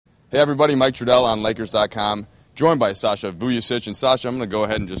Hey everybody, Mike Trudell on Lakers.com, joined by Sasha Vujacic. And Sasha, I'm going to go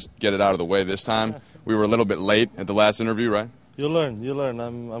ahead and just get it out of the way this time. We were a little bit late at the last interview, right? You learn.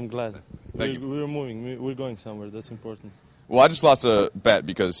 I'm glad. Thank you. We're moving. We're going somewhere. That's important. Well, I just lost a bet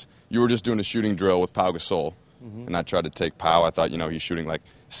because you were just doing a shooting drill with Pau Gasol. And I tried to take Pau. I thought, he's shooting like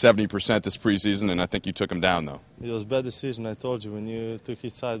 70% this preseason, and I think you took him down, though. It was a bad decision, I told you, when you took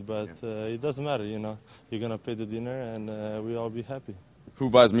his side, but it doesn't matter, You're going to pay the dinner, and we'll all be happy. Who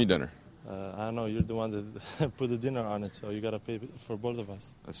buys me dinner? I don't know. You're the one that put the dinner on it, so you got to pay for both of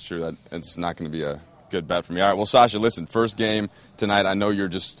us. That's true. It's not going to be a good bet for me. All right, well, Sasha, listen, first game tonight. I know you're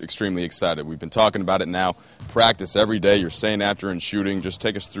just extremely excited. We've been talking about it now. Practice every day. You're staying after and shooting. Just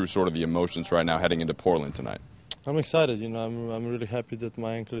take us through sort of the emotions right now heading into Portland tonight. I'm excited. I'm really happy that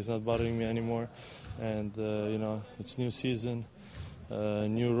my ankle is not bothering me anymore, and it's new season,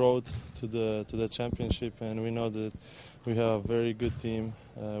 new road to the championship, and we know that we have a very good team.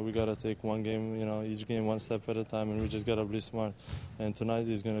 We gotta take one game, each game one step at a time, and we just gotta be smart. And tonight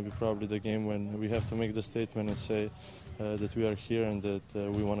is gonna be probably the game when we have to make the statement and say that we are here and that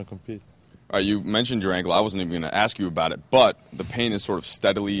we want to compete. All right, you mentioned your ankle. I wasn't even going to ask you about it, but the pain is sort of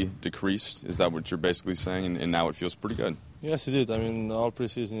steadily decreased. Is that what you're basically saying? And now it feels pretty good. Yes, it did. I mean, all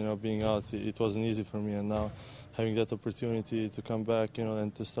preseason, being out, it wasn't easy for me, and now having that opportunity to come back,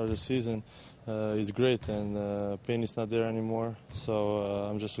 and to start the season, is great. And pain is not there anymore. So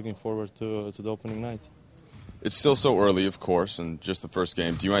I'm just looking forward to the opening night. It's still so early, of course, and just the first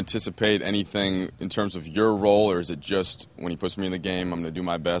game. Do you anticipate anything in terms of your role, or is it just when he puts me in the game, I'm going to do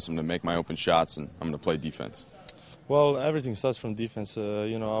my best, I'm going to make my open shots, and I'm going to play defense? Well, everything starts from defense.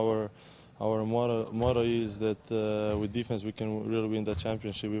 Our motto is that with defense we can really win the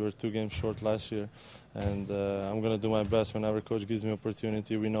championship. We were 2 games short last year, and I'm going to do my best whenever coach gives me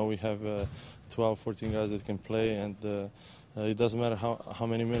opportunity. We know we have 12, 14 guys that can play, and it doesn't matter how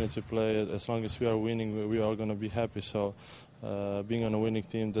many minutes you play. As long as we are winning, we are going to be happy. So being on a winning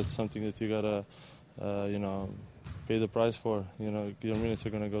team, that's something that you got to, pay the price for. Your minutes are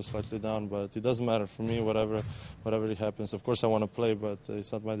going to go slightly down, but it doesn't matter for me, whatever it happens. Of course I want to play, but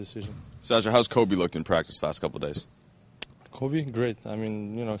it's not my decision. Sasha, how's Kobe looked in practice the last couple of days? Kobe, great. I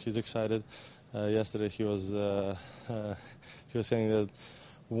mean, he's excited. Yesterday he was saying that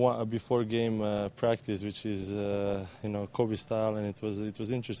before game practice, which is Kobe style, and it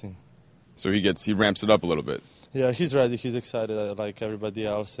was interesting. So he ramps it up a little bit. Yeah, he's ready. He's excited like everybody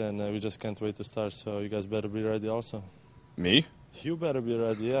else, and we just can't wait to start. So you guys better be ready also. Me? You better be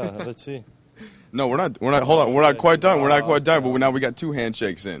ready. Yeah, let's see. No, we're not. Hold on, we're not quite done. We're not quite done. But now we got 2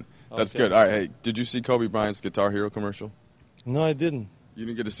 handshakes in. That's good. All right. Hey, did you see Kobe Bryant's Guitar Hero commercial? No, I didn't. You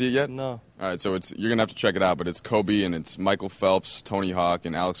didn't get to see it yet? No. All right, so you're gonna have to check it out. But it's Kobe and it's Michael Phelps, Tony Hawk,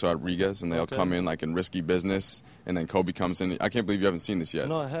 and Alex Rodriguez, and they all come in like in Risky Business, and then Kobe comes in. I can't believe you haven't seen this yet.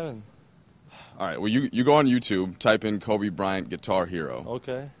 No, I haven't. All right, well, you go on YouTube, type in Kobe Bryant Guitar Hero.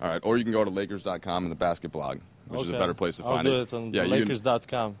 Okay. All right, or you can go to Lakers.com and the basket blog, which is a better place to find it. I'll do it on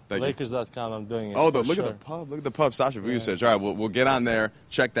Lakers.com. Lakers.com, I'm doing it. Oh, look at the pub. Look at the pub. Sasha Vujacic. All right, we'll get on there,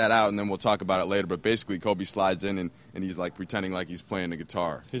 check that out, and then we'll talk about it later. But basically, Kobe slides in, and he's like pretending like he's playing the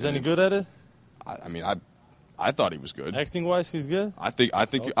guitar. He's any good at it? I thought he was good. Acting-wise, he's good? I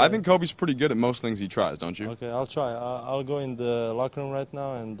think Kobe's pretty good at most things he tries, don't you? Okay, I'll try. I'll go in the locker room right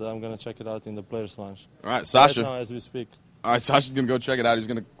now, and I'm going to check it out in the players' lounge. All right, Sasha. Right now, as we speak. All right, Sasha's going to go check it out. He's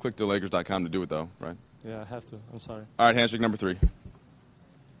going to click to Lakers.com to do it, though, right? Yeah, I have to. I'm sorry. All right, handshake number 3.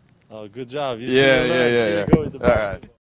 Oh, good job. Yeah. All right.